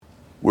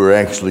We're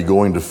actually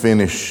going to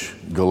finish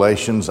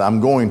Galatians. I'm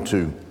going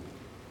to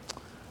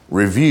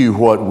review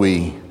what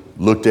we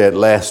looked at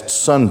last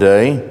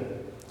Sunday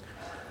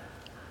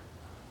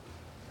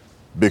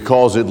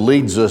because it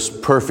leads us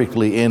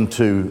perfectly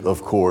into,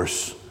 of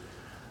course,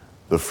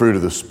 the fruit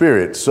of the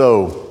Spirit.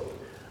 So,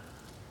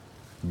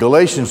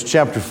 Galatians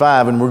chapter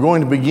 5, and we're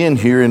going to begin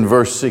here in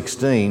verse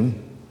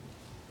 16.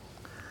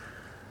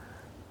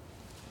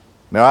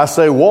 Now I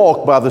say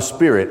walk by the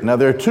Spirit. Now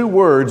there are two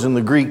words in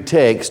the Greek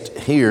text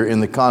here in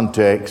the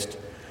context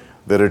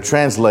that are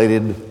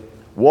translated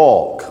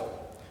walk.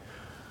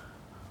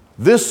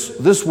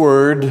 This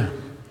word,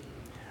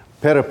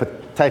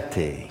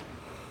 peripatete,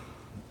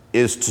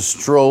 is to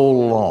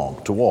stroll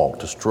along, to walk,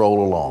 to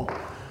stroll along.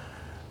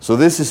 So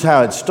this is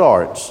how it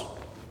starts.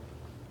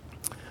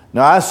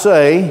 Now I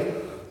say,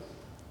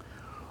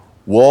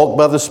 walk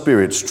by the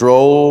Spirit,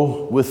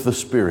 stroll with the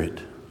Spirit.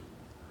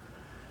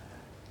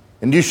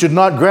 And you should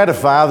not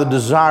gratify the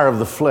desire of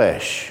the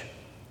flesh.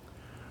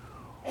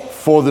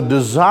 For the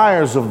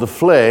desires of the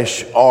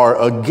flesh are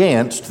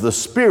against the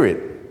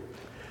Spirit,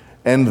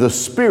 and the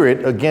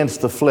Spirit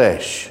against the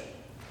flesh.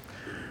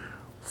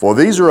 For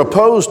these are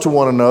opposed to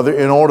one another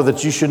in order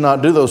that you should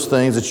not do those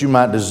things that you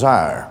might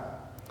desire.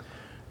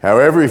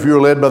 However, if you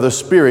are led by the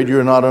Spirit, you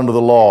are not under the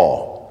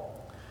law.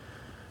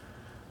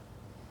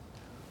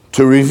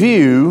 To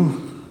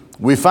review,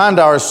 we find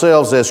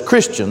ourselves as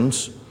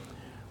Christians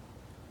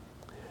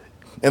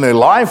in a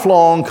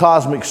lifelong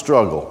cosmic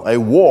struggle, a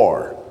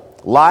war.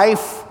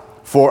 Life,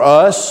 for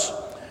us,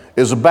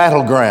 is a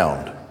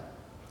battleground.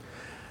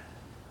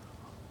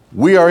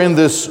 We are in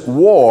this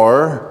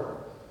war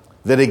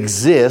that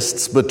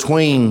exists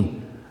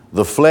between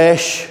the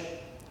flesh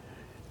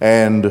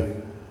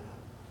and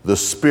the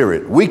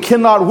Spirit. We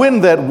cannot win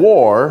that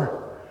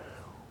war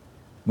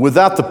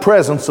without the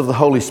presence of the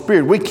Holy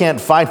Spirit. We can't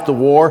fight the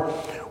war.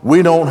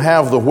 We don't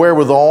have the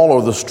wherewithal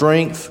or the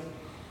strength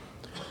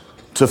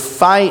to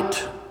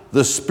fight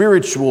the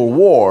spiritual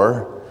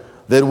war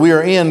that we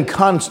are in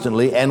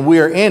constantly, and we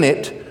are in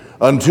it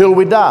until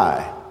we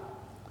die.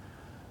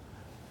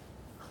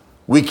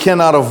 We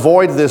cannot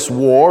avoid this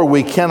war.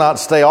 We cannot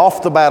stay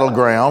off the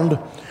battleground.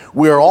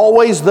 We are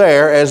always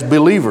there as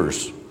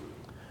believers.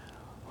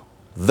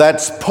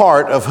 That's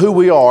part of who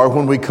we are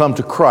when we come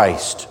to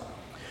Christ.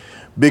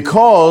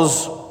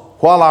 Because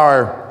while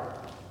our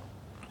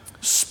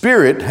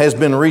spirit has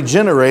been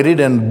regenerated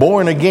and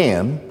born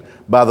again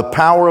by the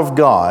power of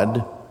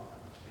God,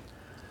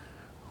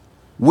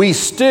 we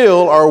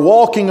still are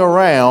walking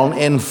around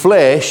in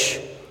flesh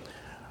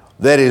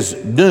that is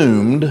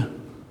doomed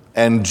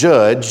and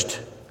judged,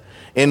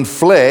 in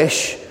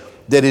flesh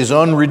that is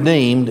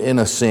unredeemed in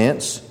a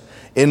sense,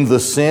 in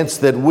the sense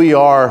that we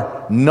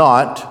are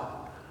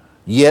not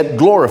yet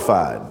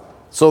glorified.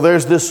 So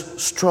there's this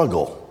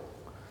struggle.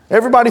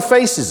 Everybody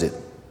faces it.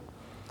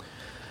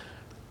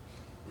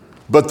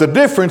 But the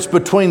difference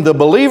between the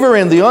believer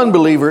and the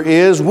unbeliever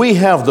is we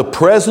have the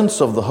presence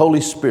of the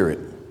Holy Spirit.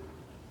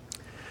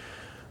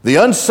 The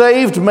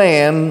unsaved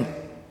man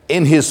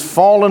in his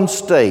fallen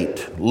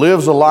state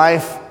lives a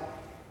life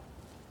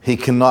he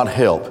cannot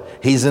help.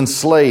 He's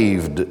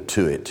enslaved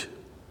to it.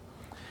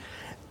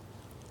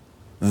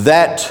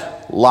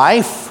 That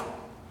life,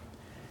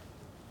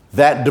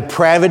 that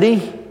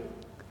depravity,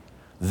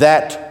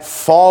 that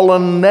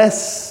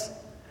fallenness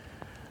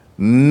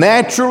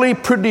naturally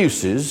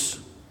produces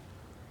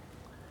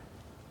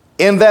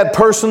in that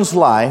person's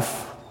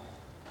life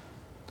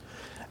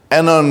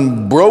an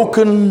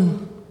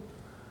unbroken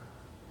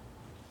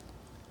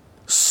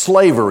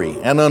slavery,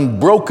 an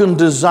unbroken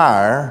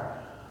desire,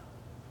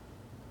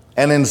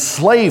 an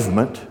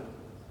enslavement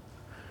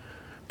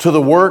to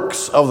the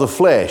works of the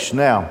flesh.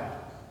 Now,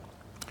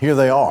 here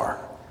they are.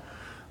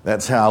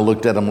 That's how I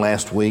looked at them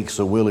last week,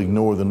 so we'll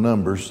ignore the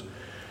numbers.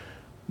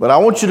 But I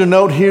want you to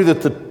note here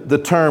that the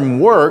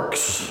term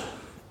works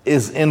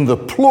is in the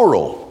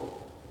plural.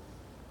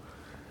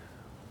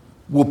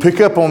 We'll pick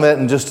up on that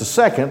in just a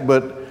second,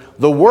 but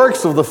the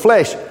works of the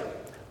flesh,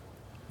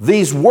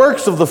 these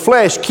works of the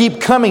flesh keep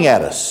coming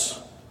at us.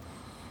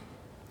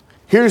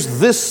 Here's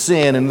this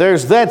sin, and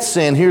there's that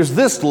sin. Here's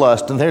this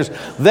lust, and there's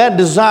that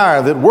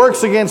desire that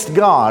works against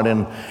God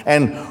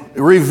and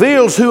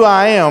reveals who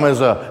I am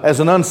as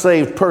an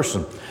unsaved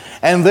person.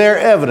 And they're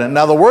evident.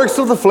 Now, the works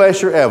of the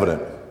flesh are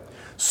evident.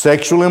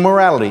 Sexual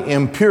immorality,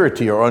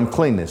 impurity or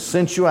uncleanness,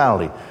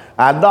 sensuality,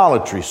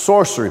 idolatry,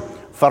 sorcery,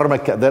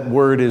 pharmaka, that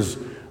word is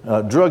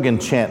drug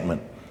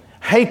enchantment,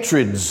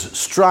 hatreds,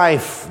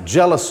 strife,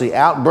 jealousy,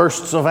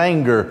 outbursts of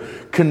anger,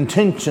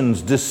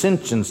 contentions,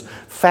 dissensions,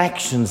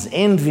 factions,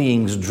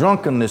 envyings,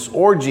 drunkenness,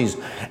 orgies,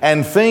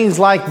 and things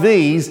like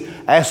these,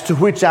 as to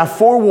which I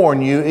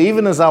forewarn you,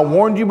 even as I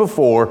warned you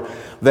before,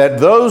 that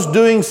those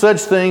doing such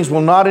things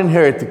will not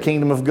inherit the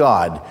kingdom of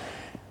God.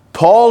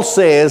 Paul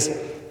says,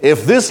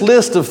 if this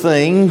list of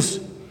things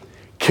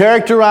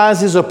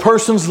characterizes a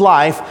person's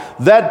life,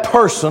 that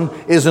person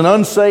is an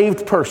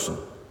unsaved person.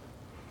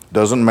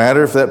 Doesn't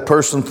matter if that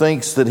person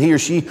thinks that he or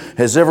she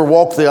has ever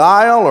walked the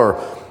aisle or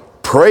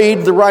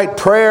prayed the right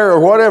prayer or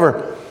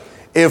whatever.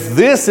 if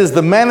this is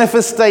the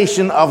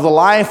manifestation of the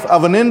life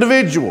of an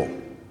individual,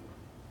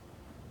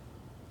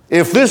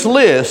 if this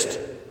list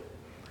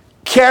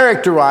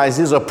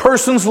characterizes a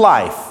person's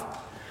life,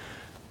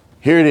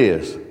 here it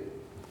is.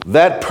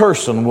 That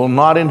person will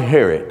not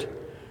inherit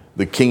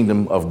the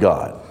kingdom of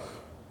God.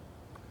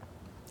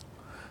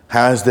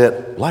 How is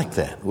that like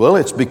that? Well,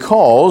 it's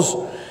because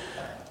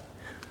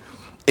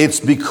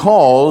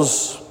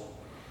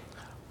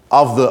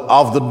of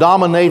the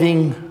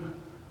dominating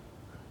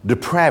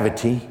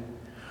depravity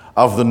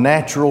of the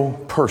natural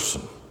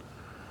person,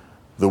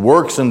 the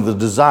works and the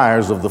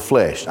desires of the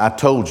flesh. I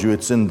told you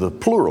it's in the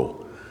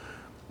plural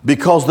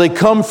because they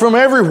come from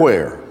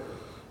everywhere.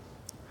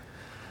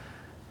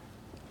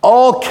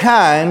 All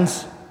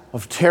kinds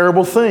of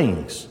terrible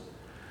things.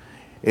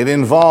 It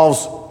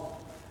involves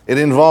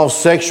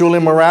sexual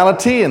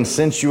immorality and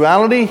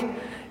sensuality.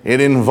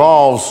 It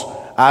involves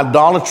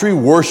idolatry,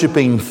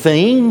 worshiping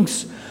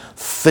things.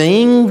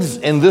 Things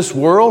in this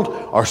world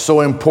are so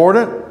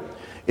important.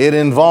 It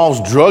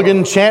involves drug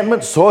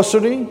enchantment,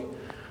 sorcery,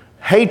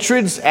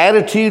 hatreds,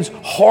 attitudes,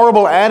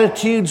 horrible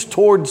attitudes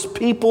towards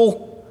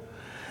people,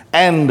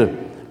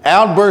 and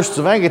outbursts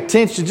of anger.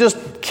 Tension, just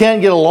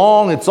can't get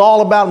along. It's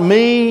all about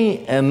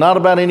me and not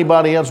about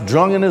anybody else.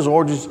 Drunkenness,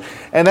 orgies.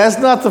 And that's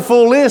not the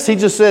full list. He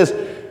just says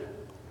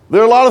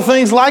there are a lot of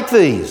things like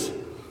these.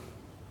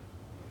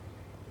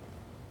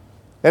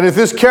 And if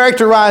this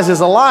characterizes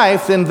a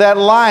life, then that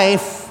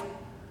life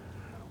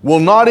will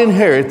not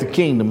inherit the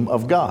kingdom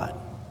of God.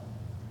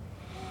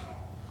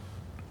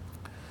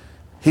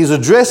 He's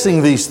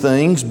addressing these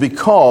things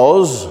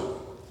because,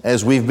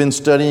 as we've been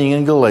studying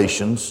in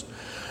Galatians,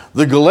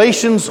 the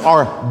Galatians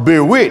are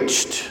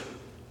bewitched,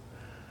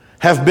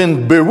 have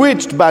been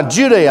bewitched by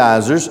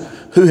Judaizers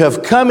who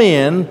have come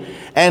in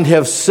and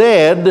have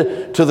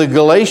said to the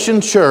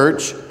Galatian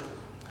church,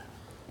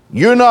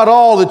 you're not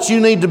all that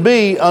you need to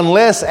be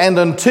unless and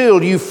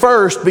until you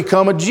first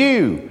become a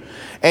Jew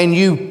and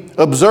you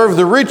observe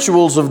the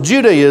rituals of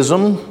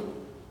Judaism,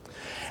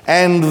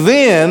 and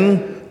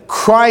then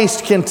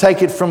Christ can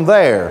take it from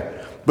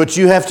there. But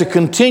you have to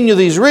continue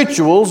these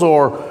rituals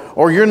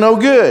or you're no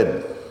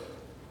good.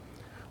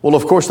 Well,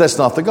 of course, that's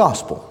not the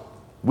gospel.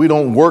 We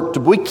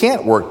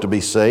can't work to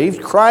be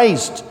saved.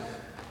 Christ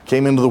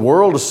came into the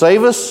world to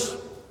save us.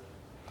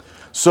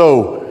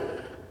 So,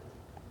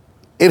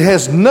 it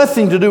has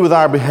nothing to do with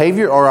our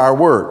behavior or our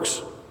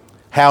works.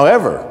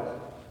 However,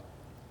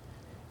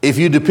 if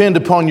you depend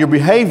upon your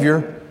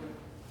behavior,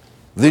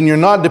 then you're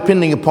not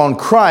depending upon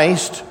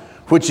Christ,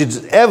 which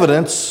is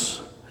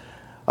evidence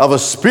of a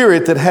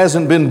spirit that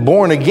hasn't been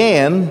born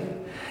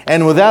again.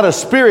 And without a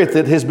spirit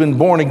that has been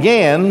born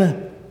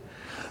again,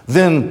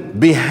 then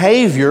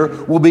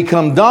behavior will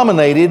become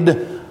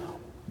dominated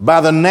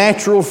by the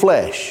natural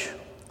flesh,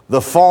 the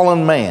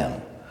fallen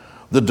man,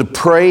 the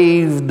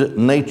depraved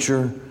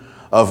nature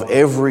of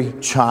every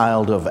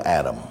child of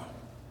Adam.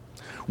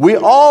 We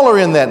all are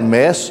in that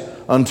mess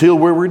until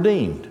we're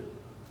redeemed.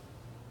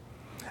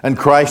 And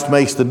Christ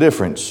makes the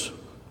difference.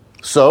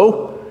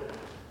 So,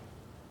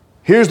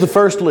 here's the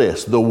first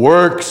list, the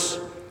works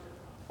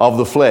of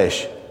the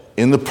flesh,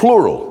 in the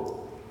plural.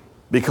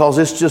 Because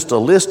it's just a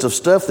list of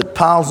stuff that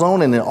piles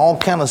on and all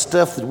kind of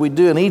stuff that we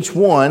do, and each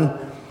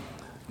one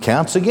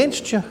counts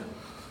against you.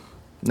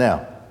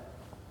 Now,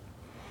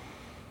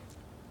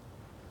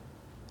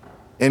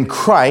 in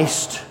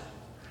Christ,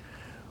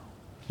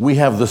 we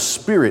have the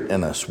Spirit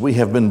in us. We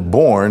have been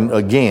born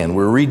again.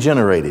 We're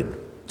regenerated.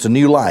 It's a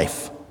new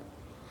life.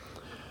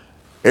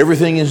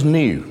 Everything is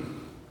new.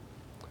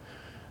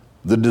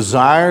 The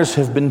desires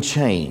have been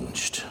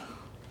changed.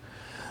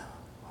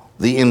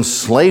 The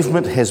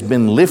enslavement has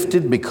been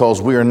lifted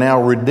because we are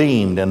now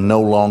redeemed and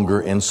no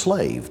longer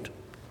enslaved.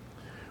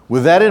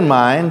 With that in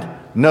mind,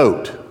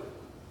 note,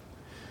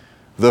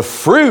 the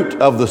fruit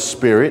of the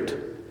Spirit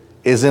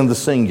is in the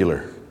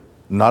singular.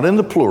 Not in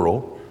the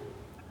plural,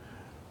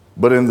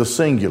 but in the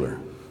singular.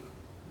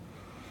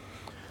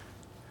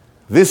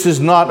 This is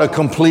not a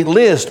complete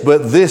list,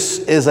 but this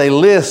is a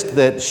list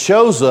that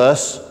shows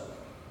us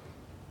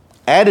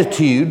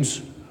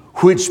attitudes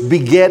which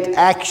beget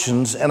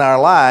actions in our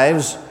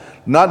lives,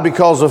 not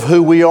because of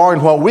who we are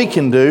and what we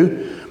can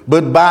do,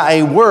 but by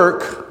a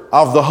work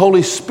of the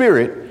Holy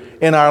Spirit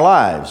in our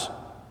lives.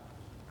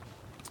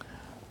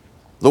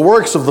 The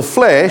works of the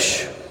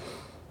flesh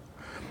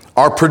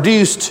are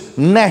produced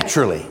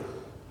naturally.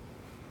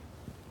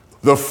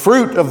 The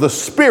fruit of the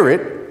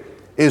Spirit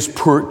is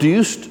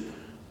produced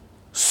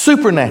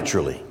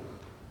supernaturally.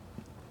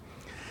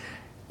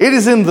 It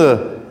is in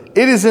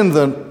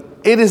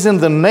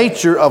the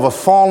nature of a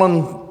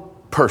fallen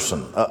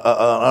person,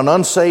 an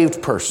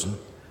unsaved person,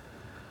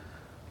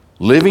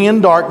 living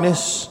in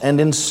darkness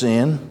and in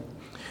sin,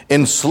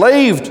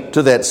 enslaved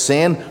to that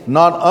sin,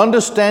 not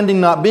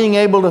understanding, not being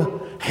able to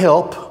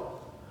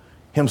help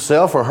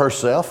himself or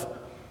herself,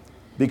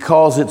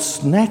 because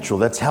it's natural.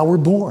 That's how we're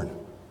born.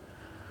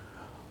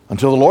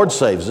 Until the Lord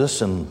saves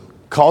us and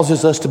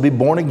causes us to be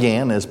born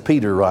again, as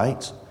Peter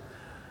writes,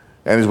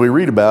 and as we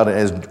read about it,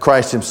 as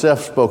Christ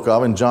himself spoke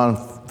of in John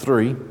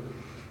 3.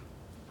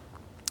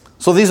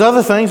 So these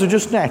other things are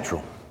just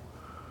natural.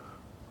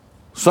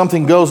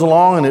 Something goes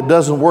along and it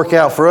doesn't work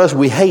out for us.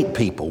 We hate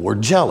people. We're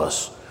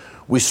jealous.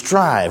 We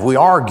strive. We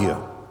argue.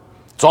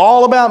 It's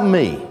all about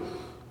me.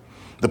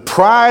 The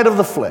pride of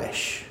the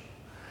flesh.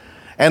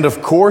 And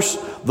of course,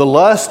 the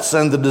lusts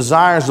and the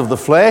desires of the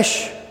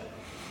flesh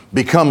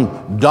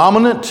become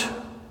dominant.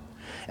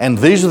 And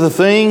these are the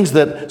things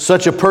that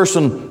such a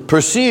person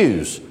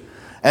pursues.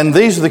 And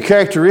these are the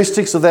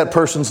characteristics of that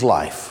person's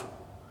life.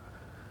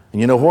 And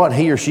you know what?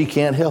 He or she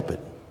can't help it.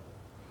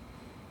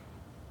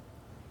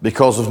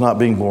 Because of not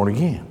being born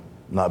again,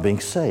 not being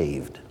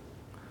saved.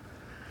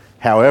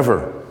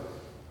 However,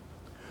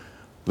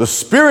 the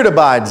Spirit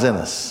abides in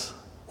us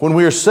when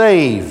we are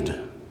saved.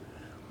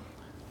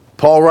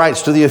 Paul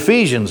writes to the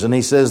Ephesians and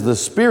he says the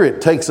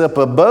Spirit takes up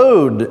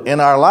abode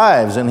in our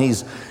lives and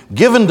He's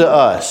given to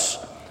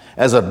us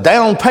as a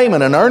down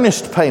payment, an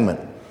earnest payment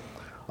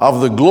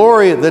of the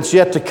glory that's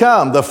yet to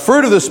come. The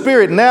fruit of the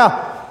Spirit.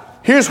 Now,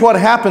 here's what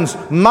happens.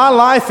 My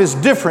life is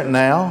different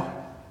now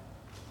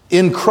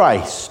in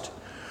Christ.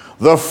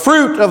 The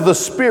fruit of the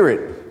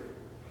Spirit,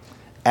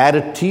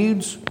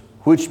 attitudes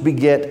which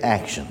beget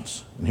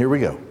actions. And here we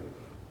go.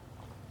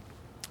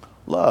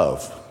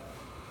 Love.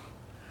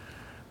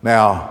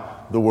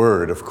 Now, the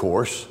word, of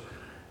course,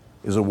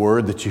 is a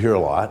word that you hear a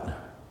lot.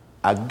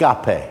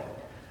 Agape.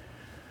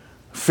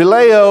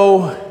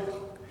 Phileo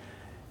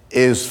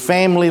is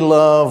family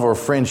love or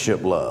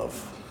friendship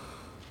love.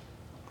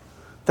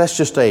 That's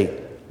just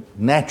a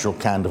natural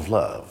kind of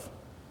love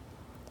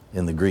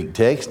in the Greek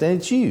text, and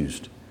it's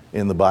used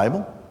in the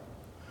Bible.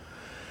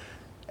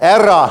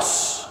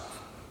 Eros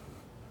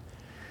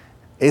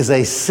is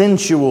a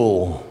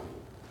sensual,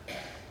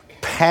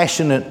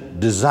 passionate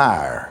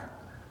desire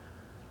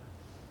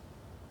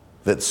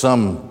that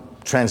some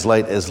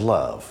translate as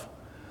love.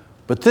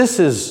 But this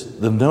is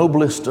the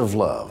noblest of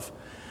love.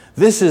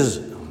 This is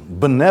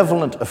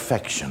benevolent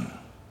affection,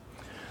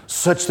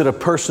 such that a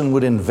person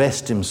would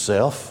invest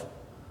himself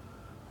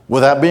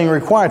without being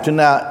required to.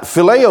 Now,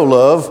 phileo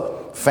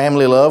love,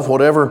 family love,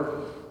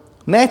 whatever,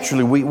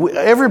 naturally, we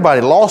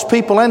everybody, lost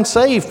people and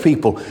saved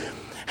people,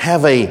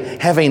 have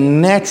a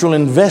natural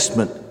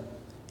investment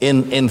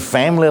in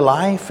family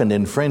life and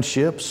in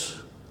friendships.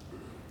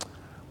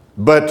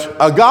 But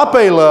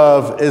agape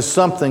love is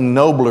something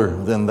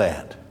nobler than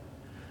that.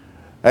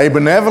 A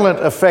benevolent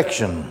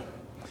affection.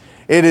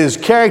 It is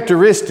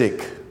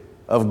characteristic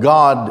of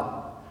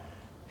God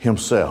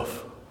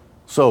Himself.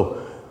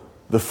 So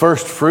the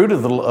first fruit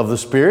of the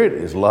Spirit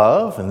is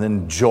love, and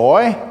then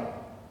joy.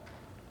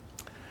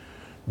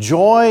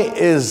 Joy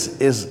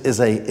is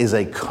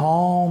a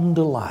calm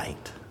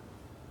delight.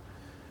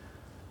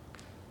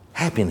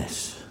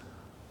 Happiness.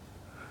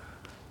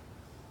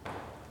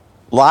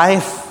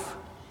 Life,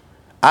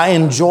 I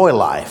enjoy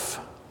life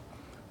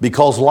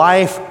because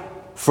life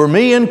for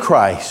me in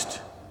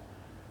Christ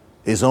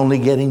is only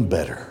getting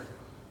better.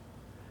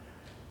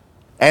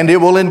 And it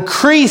will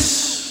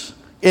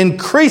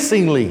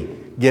increasingly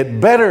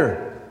get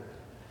better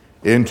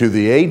into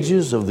the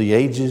ages of the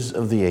ages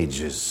of the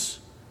ages.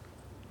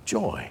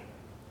 Joy.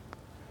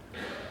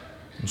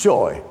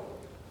 Joy.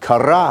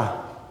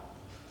 Kara.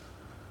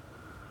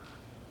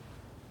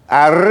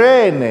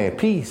 Arene.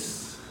 Peace.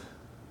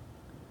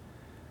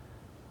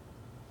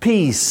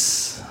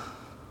 Peace.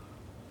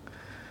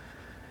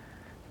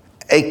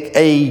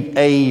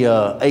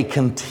 A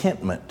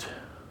contentment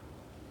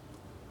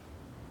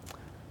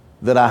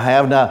that I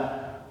have. Now,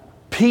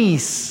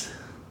 peace,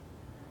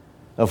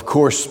 of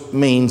course,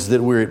 means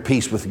that we're at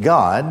peace with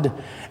God.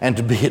 And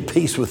to be at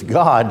peace with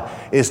God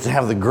is to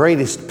have the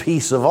greatest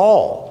peace of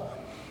all.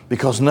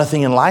 Because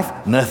nothing in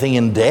life, nothing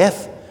in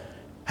death,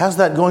 how's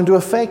that going to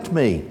affect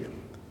me?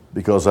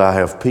 Because I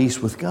have peace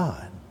with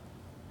God.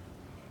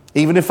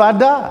 Even if I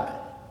die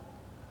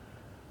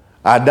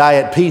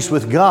at peace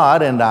with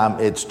God, and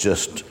it's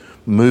just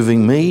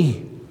moving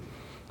me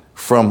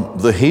from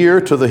the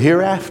here to the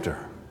hereafter.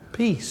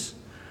 Peace.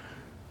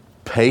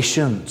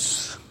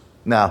 Patience.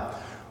 Now,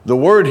 the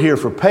word here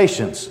for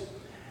patience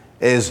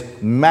is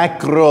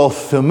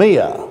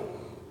macrothumia.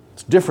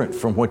 It's different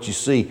from what you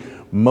see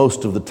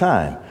most of the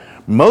time.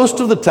 Most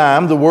of the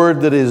time, the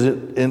word that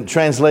is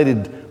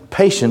translated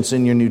patience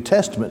in your New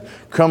Testament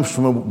comes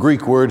from a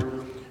Greek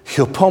word,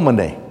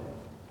 hypomene.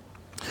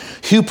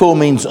 Hupo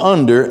means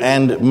under,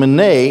 and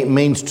mene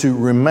means to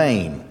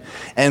remain.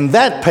 And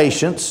that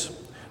patience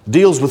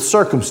deals with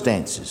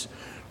circumstances.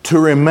 To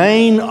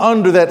remain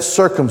under that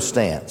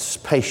circumstance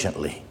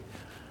patiently,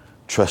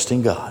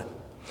 trusting God.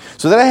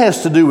 So that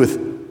has to do with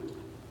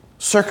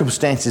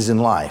circumstances in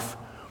life.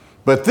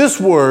 But this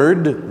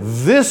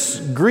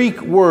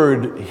Greek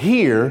word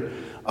here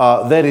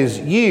that is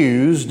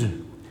used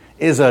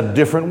is a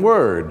different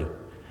word.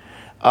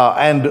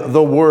 And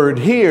the word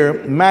here,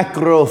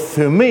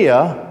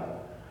 macrothumia,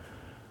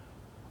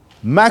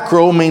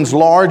 macro means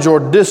large or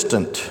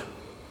distant.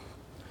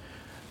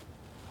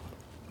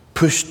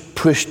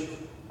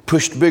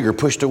 Pushed bigger,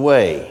 pushed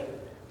away.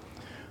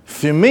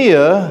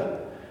 Thumia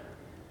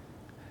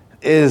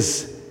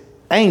is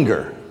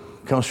anger.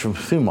 Comes from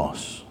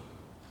thumos.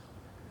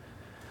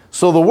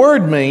 So the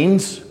word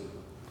means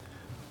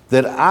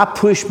that I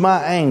push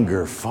my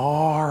anger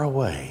far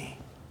away.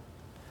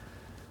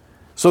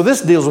 So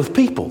this deals with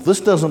people. This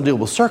doesn't deal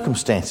with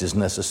circumstances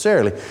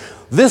necessarily.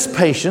 This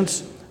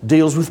patience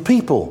deals with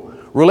people,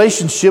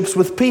 relationships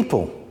with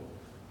people.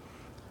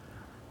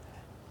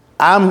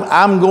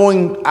 I'm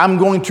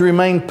going to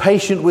remain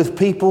patient with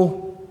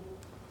people.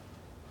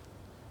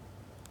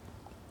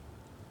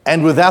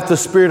 And without the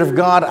Spirit of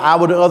God, I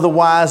would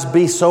otherwise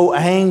be so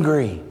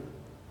angry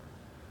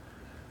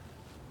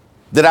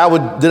that I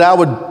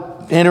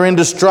would enter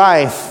into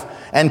strife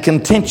and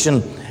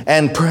contention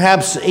and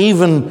perhaps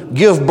even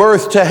give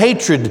birth to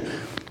hatred.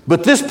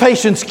 But this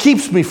patience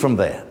keeps me from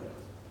that.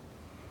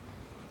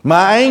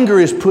 My anger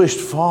is pushed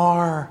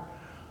far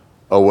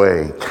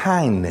away.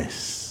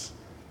 Kindness.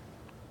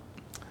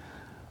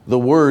 The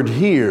word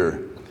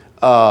here,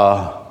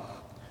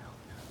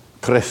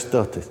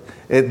 Christotes,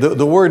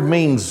 the word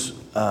means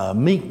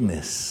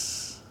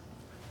meekness,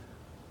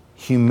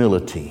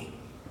 humility,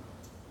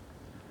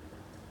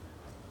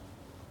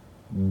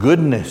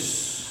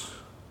 goodness,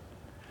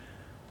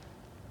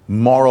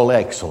 moral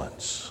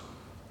excellence,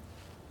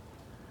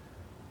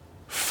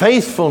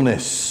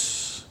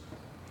 faithfulness,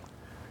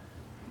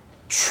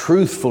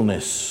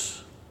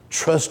 truthfulness,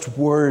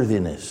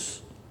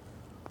 trustworthiness,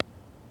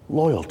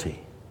 loyalty,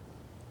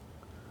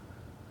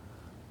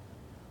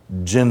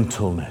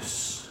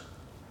 gentleness,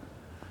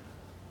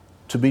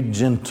 to be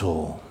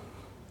gentle,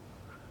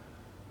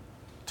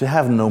 to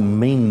have no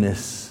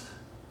meanness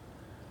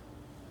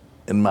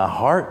in my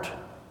heart,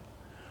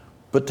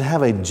 but to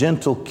have a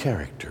gentle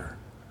character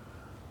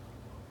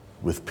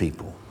with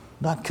people.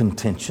 Not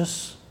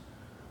contentious,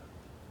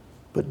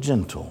 but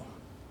gentle.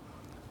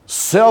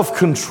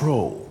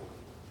 Self-control.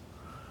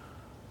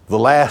 The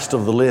last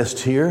of the list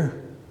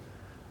here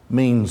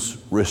means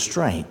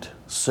restraint,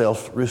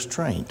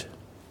 self-restraint.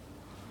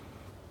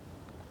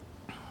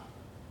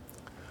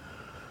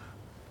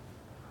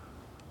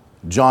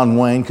 John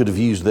Wayne could have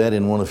used that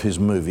in one of his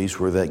movies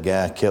where that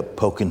guy kept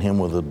poking him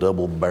with a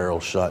double-barrel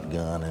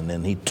shotgun and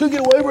then he took it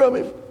away from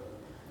him.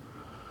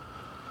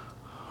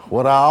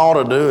 What I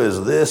ought to do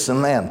is this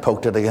and that, and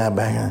poked at the guy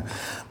back.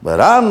 But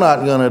I'm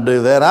not going to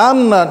do that.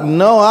 I'm not.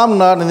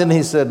 And then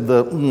he said,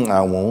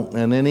 I won't.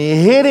 And then he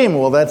hit him.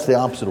 Well, that's the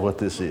opposite of what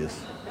this is.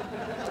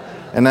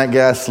 And that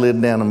guy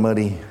slid down a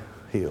muddy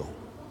hill.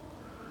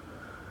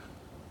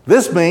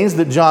 This means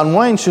that John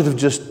Wayne should have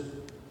just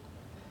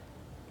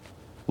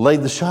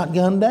laid the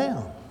shotgun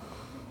down.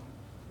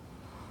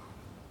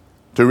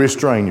 To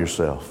restrain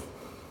yourself.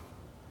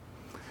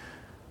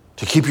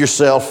 To keep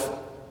yourself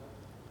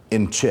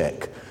in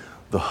check.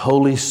 The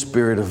Holy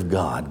Spirit of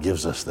God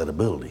gives us that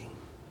ability.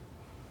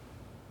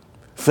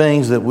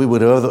 Things that we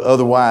would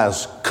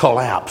otherwise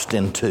collapsed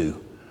into,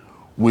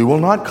 we will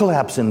not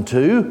collapse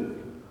into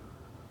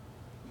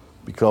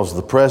because of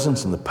the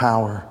presence and the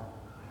power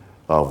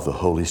of the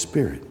Holy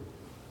Spirit.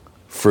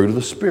 Fruit of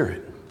the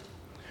Spirit.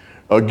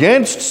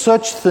 Against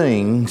such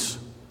things,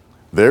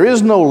 there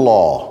is no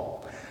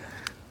law.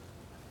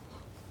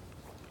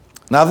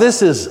 Now,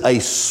 this is a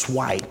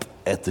swipe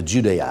at the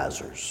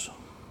Judaizers.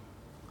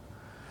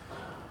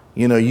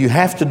 You know, you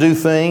have to do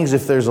things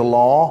if there's a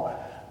law.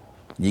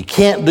 You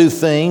can't do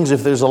things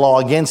if there's a law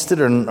against it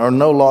or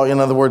no law. In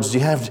other words, you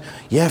have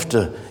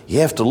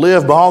to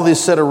live by all these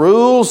set of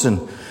rules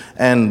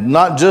and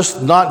not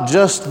just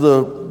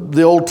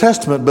the Old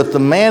Testament, but the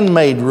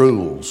man-made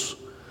rules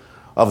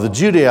of the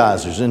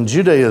Judaizers in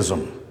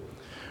Judaism.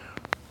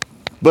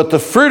 But the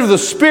fruit of the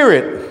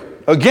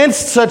Spirit,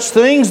 against such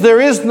things there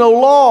is no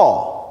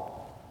law.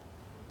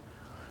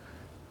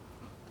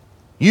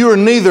 You are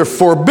neither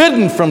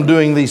forbidden from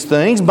doing these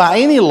things by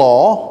any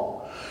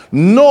law,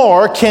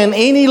 nor can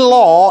any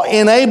law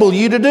enable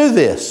you to do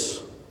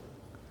this.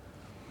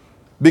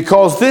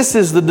 Because this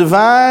is the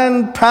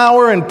divine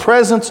power and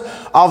presence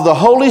of the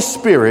Holy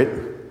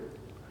Spirit,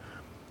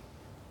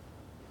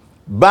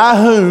 by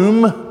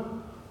whom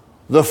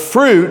the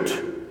fruit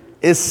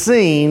is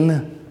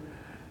seen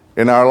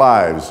in our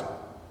lives.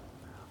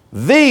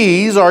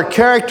 These are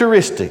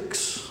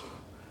characteristics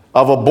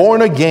of a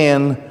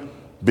born-again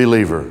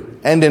believer.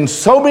 And in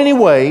so many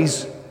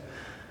ways,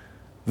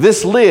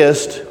 this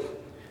list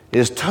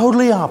is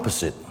totally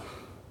opposite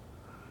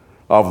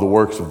of the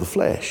works of the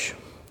flesh.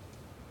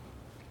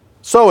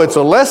 So it's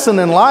a lesson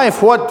in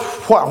life. What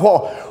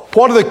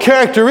are the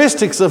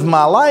characteristics of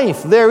my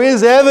life? There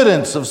is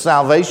evidence of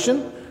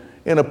salvation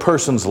in a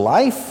person's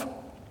life.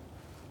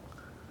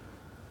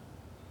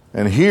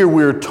 And here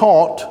we're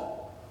taught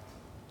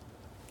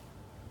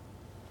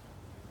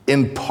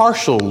in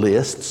partial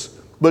lists,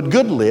 but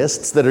good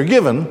lists that are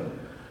given,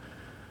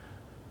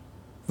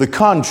 the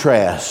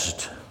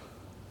contrast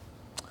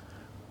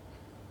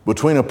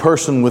between a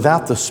person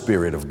without the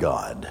Spirit of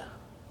God,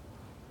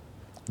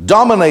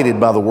 dominated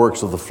by the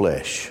works of the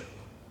flesh,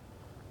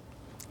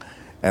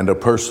 and a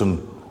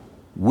person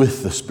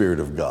with the Spirit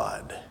of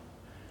God,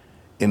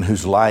 in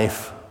whose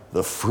life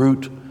the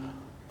fruit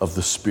of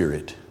the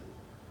Spirit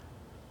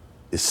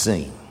is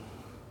seen.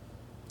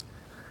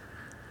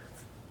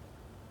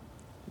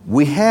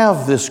 We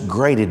have this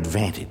great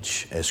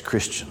advantage as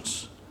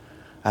Christians.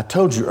 I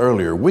told you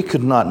earlier, we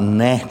could not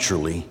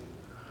naturally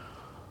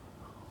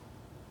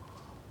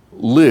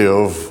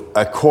live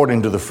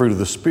according to the fruit of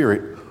the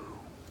Spirit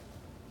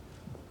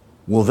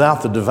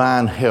without the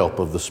divine help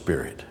of the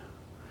Spirit,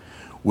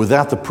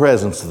 without the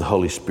presence of the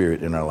Holy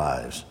Spirit in our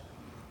lives.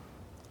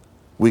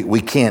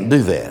 We can't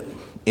do that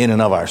in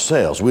and of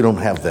ourselves. We don't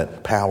have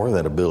that power,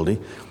 that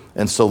ability,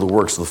 and so the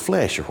works of the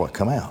flesh are what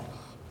come out.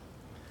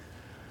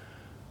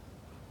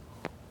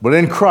 But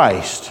in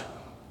Christ,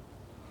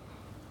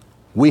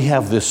 we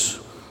have this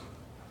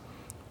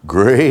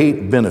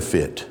great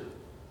benefit.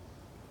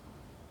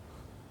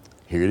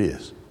 Here it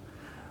is.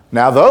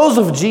 Now those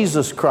of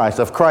Jesus Christ,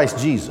 of Christ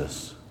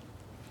Jesus,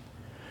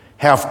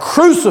 have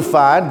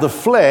crucified the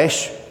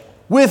flesh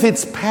with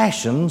its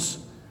passions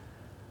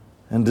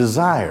and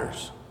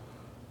desires.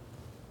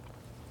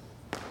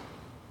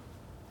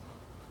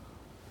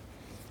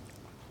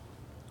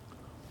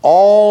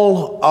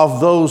 All of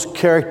those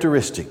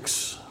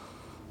characteristics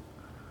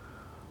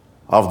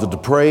of the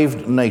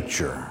depraved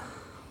nature,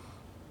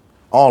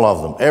 all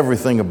of them,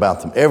 everything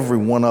about them, every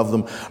one of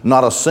them,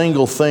 not a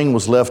single thing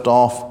was left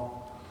off,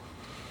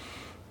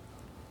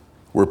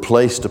 were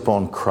placed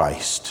upon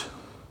Christ.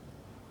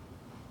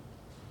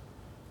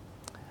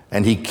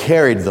 And He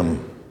carried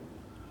them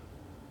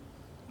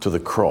to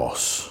the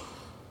cross.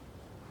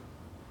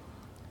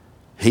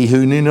 He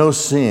who knew no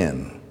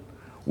sin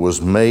was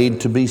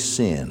made to be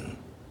sin,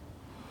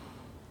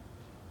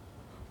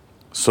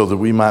 so that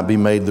we might be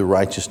made the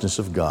righteousness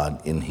of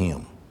God in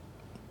Him.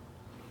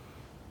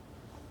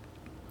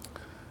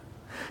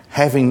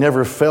 Having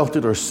never felt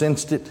it or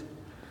sensed it,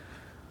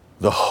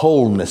 the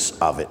wholeness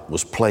of it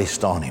was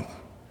placed on Him.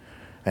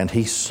 And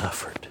He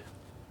suffered.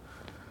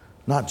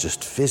 Not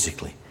just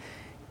physically.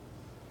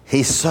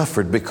 He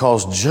suffered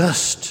because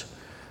just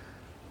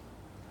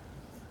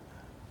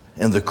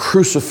in the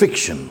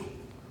crucifixion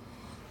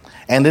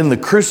and in the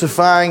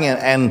crucifying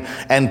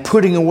and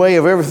putting away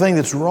of everything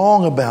that's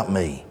wrong about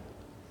me,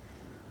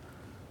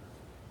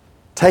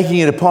 taking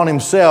it upon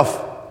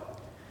Himself,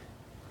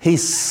 He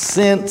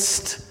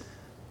sensed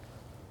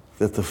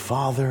that the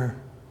Father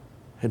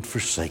had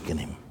forsaken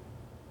Him.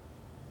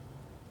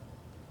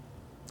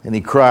 And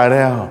He cried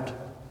out,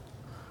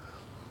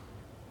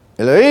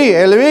 Eloi,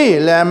 Eloi,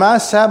 lama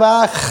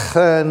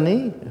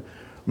sabachthani?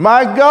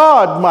 My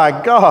God,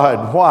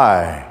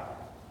 why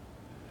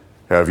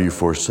have you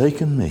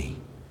forsaken me?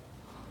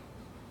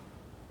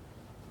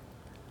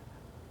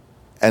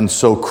 And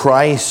so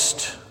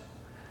Christ,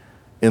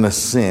 in a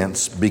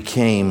sense,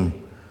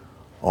 became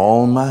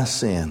all my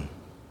sin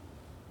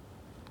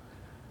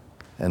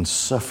and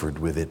suffered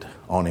with it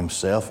on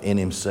Himself, in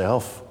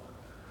Himself.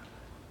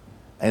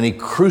 And He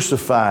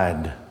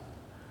crucified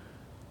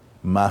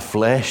my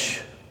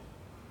flesh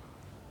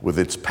with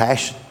its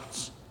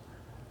passions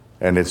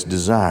and its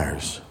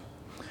desires.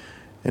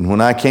 And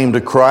when I came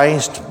to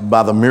Christ,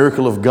 by the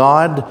miracle of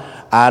God,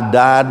 I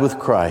died with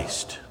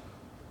Christ.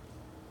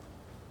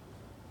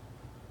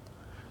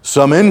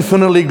 Some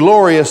infinitely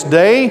glorious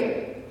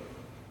day,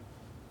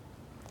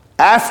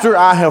 after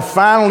I have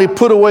finally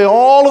put away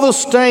all of the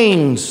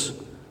stains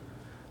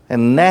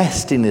and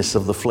nastiness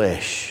of the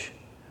flesh,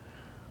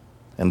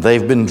 and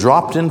they've been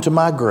dropped into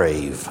my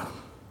grave,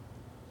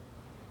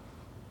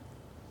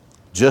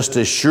 just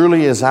as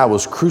surely as I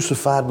was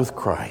crucified with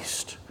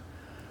Christ,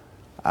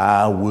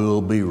 I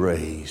will be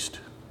raised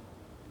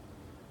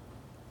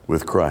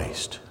with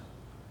Christ.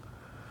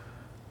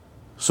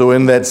 So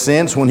in that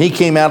sense, when He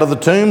came out of the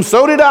tomb,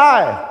 so did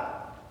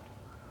I.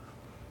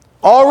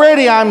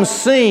 Already I'm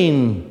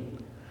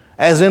seen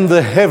as in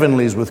the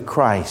heavenlies with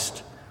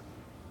Christ,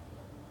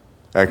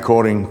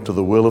 according to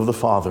the will of the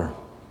Father.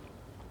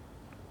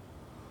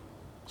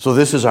 So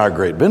this is our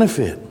great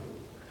benefit.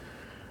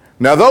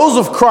 Now those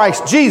of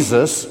Christ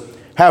Jesus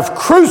have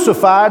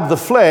crucified the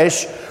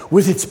flesh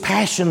with its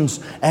passions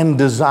and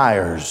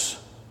desires.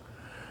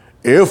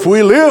 If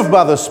we live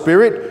by the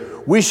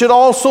Spirit, we should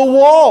also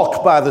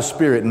walk by the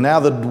Spirit. Now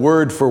the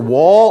word for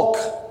walk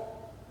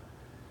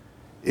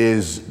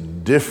is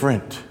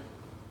different.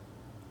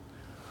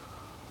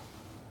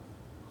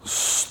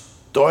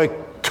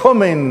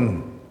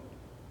 Stoikomen.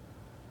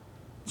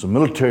 It's a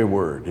military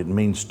word. It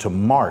means to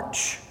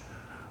march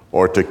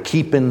or to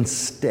keep in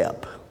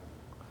step.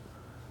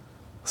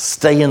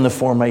 Stay in the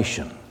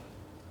formation.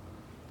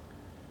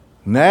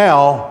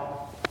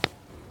 Now,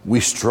 we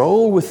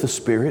stroll with the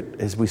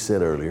Spirit, as we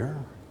said earlier.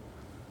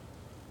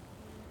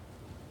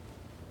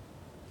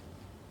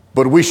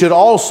 But we should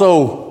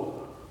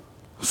also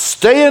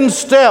stay in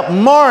step,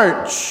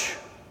 march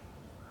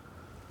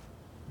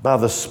by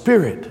the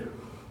Spirit.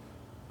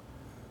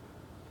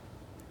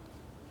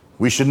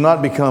 We should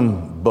not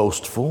become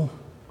boastful,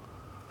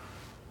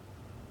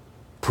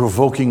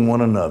 provoking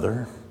one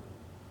another,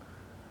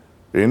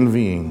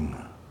 envying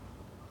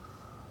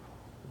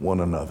one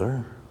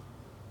another.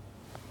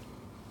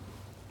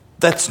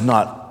 That's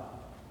not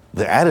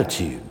the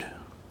attitude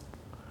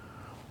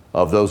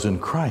of those in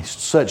Christ.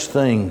 Such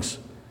things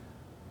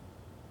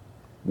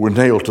were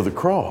nailed to the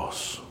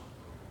cross.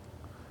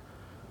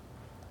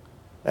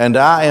 And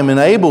I am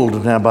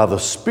enabled now by the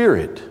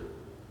Spirit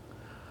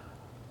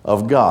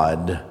of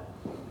God,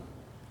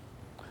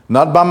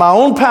 not by my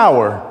own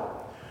power,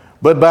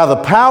 but by the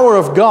power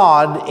of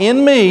God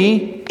in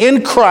me,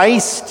 in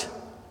Christ,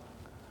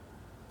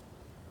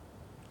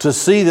 to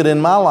see that in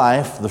my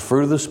life the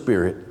fruit of the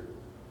Spirit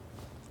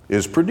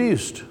is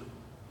produced.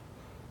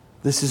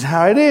 This is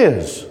how it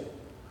is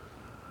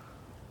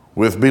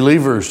with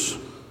believers.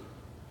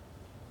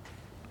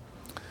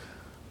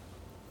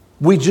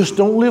 We just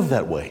don't live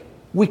that way.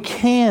 We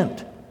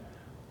can't.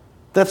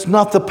 That's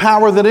not the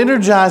power that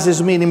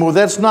energizes me anymore.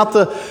 That's not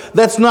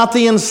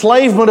the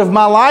enslavement of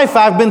my life.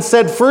 I've been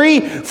set free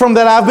from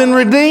that. I've been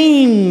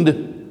redeemed.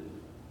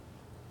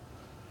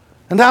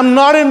 And I'm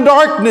not in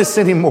darkness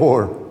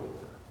anymore.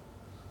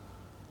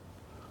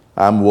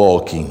 I'm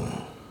walking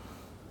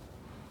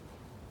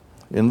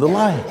in the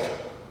light.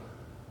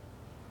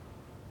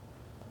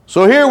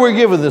 So here we're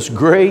given this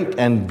great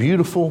and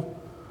beautiful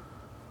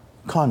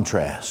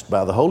contrast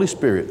by the Holy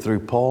Spirit through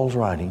Paul's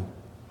writing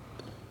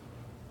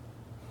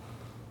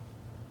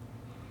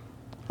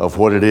of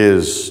what it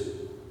is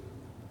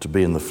to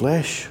be in the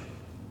flesh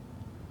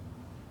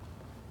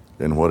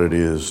and what it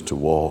is to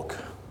walk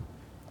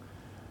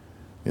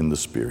in the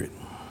Spirit.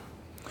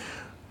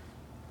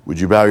 Would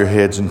you bow your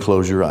heads and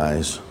close your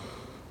eyes?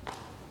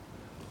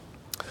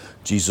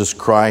 Jesus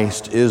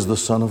Christ is the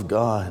Son of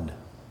God,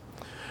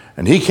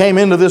 and He came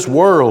into this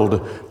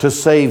world to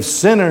save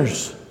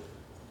sinners.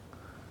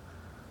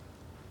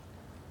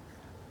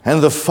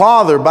 And the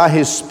Father, by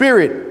His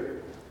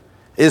Spirit,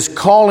 is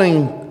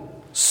calling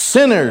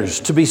sinners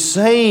to be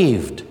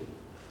saved.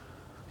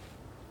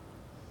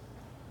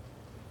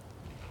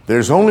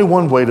 There's only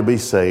one way to be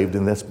saved,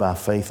 and that's by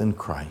faith in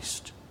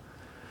Christ.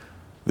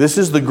 This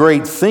is the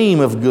great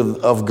theme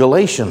of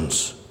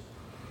Galatians.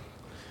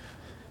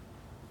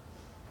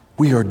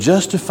 We are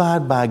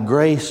justified by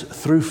grace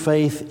through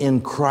faith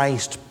in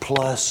Christ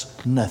plus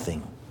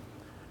nothing.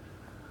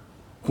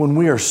 When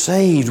we are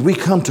saved, we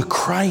come to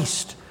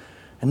Christ,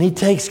 and He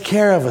takes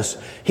care of us.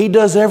 He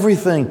does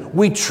everything.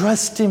 We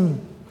trust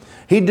Him.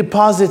 He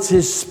deposits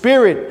His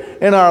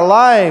Spirit in our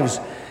lives.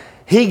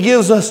 He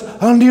gives us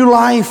a new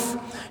life.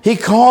 He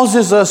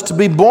causes us to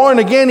be born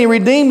again. He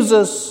redeems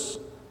us.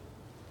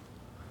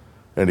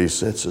 And He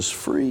sets us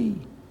free.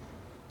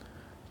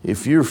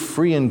 If you're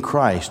free in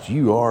Christ,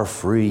 you are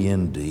free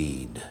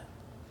indeed.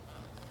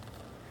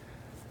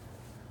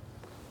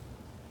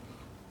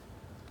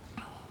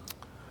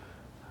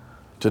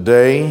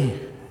 Today,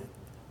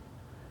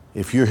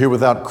 if you're here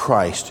without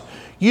Christ,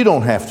 you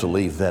don't have to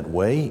leave that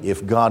way.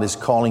 If God is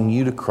calling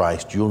you to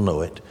Christ, you'll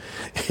know it.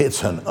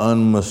 It's an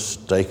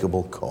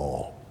unmistakable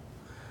call,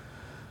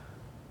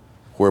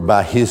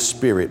 whereby His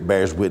Spirit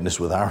bears witness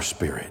with our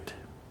spirit.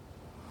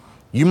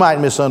 You might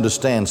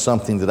misunderstand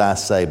something that I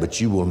say,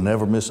 but you will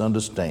never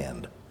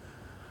misunderstand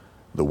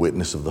the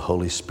witness of the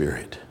Holy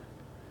Spirit.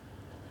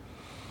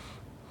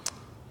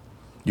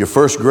 Your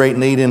first great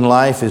need in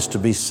life is to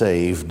be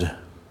saved.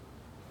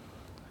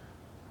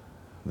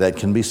 That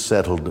can be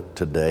settled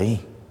today.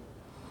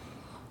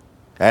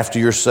 After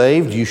you're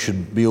saved, you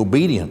should be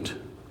obedient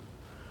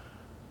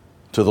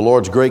to the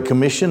Lord's Great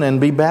Commission and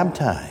be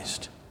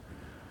baptized.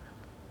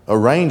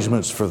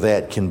 Arrangements for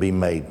that can be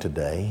made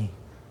today.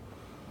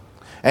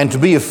 And to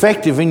be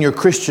effective in your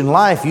Christian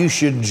life, you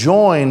should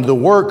join the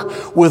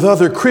work with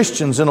other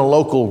Christians in a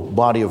local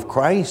body of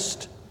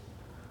Christ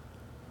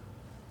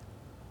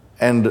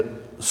and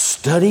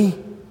study,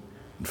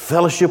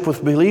 fellowship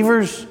with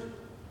believers,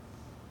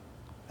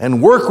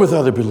 and work with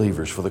other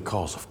believers for the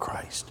cause of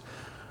Christ.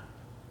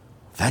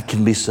 That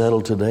can be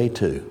settled today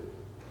too.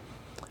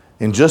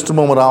 In just a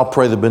moment, I'll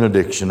pray the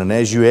benediction. And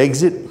as you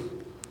exit,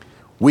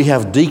 we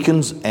have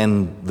deacons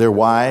and their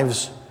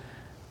wives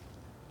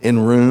in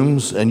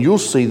rooms, and you'll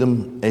see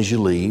them as you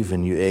leave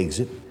and you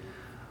exit.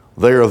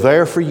 They are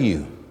there for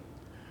you,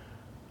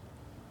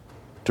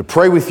 to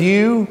pray with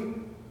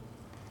you,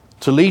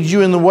 to lead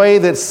you in the way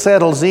that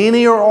settles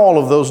any or all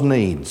of those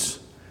needs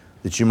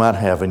that you might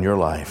have in your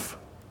life.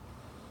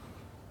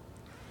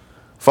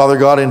 Father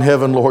God in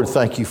heaven, Lord,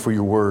 thank you for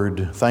your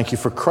word. Thank you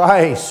for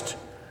Christ.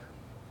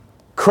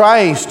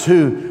 Christ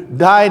who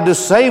died to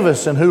save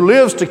us and who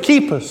lives to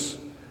keep us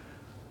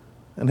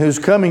and who's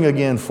coming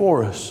again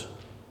for us.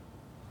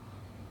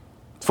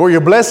 For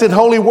your blessed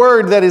holy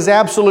word that is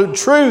absolute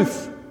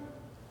truth,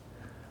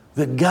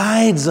 that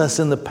guides us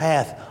in the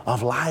path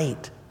of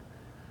light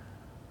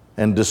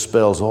and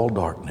dispels all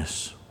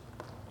darkness.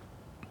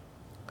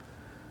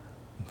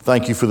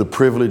 Thank you for the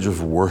privilege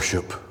of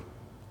worship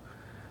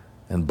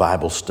and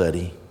Bible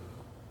study.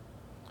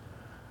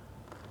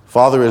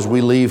 Father, as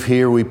we leave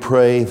here, we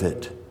pray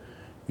that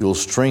you'll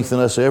strengthen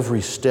us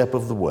every step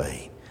of the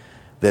way,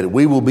 that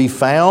we will be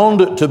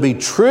found to be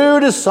true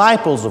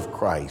disciples of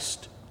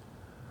Christ,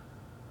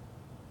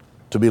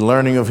 to be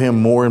learning of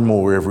Him more and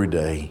more every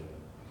day.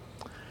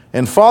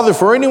 And Father,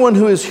 for anyone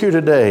who is here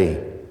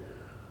today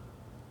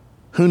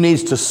who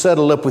needs to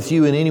settle up with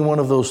you in any one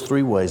of those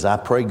three ways, I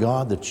pray,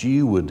 God, that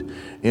you would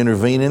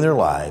intervene in their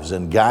lives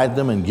and guide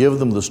them and give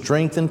them the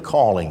strength and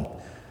calling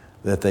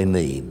that they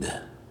need.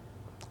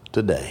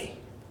 today.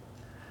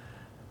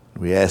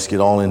 We ask it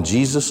all in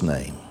Jesus'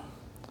 name.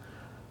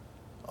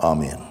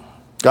 Amen.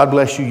 God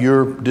bless you.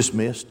 You're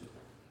dismissed.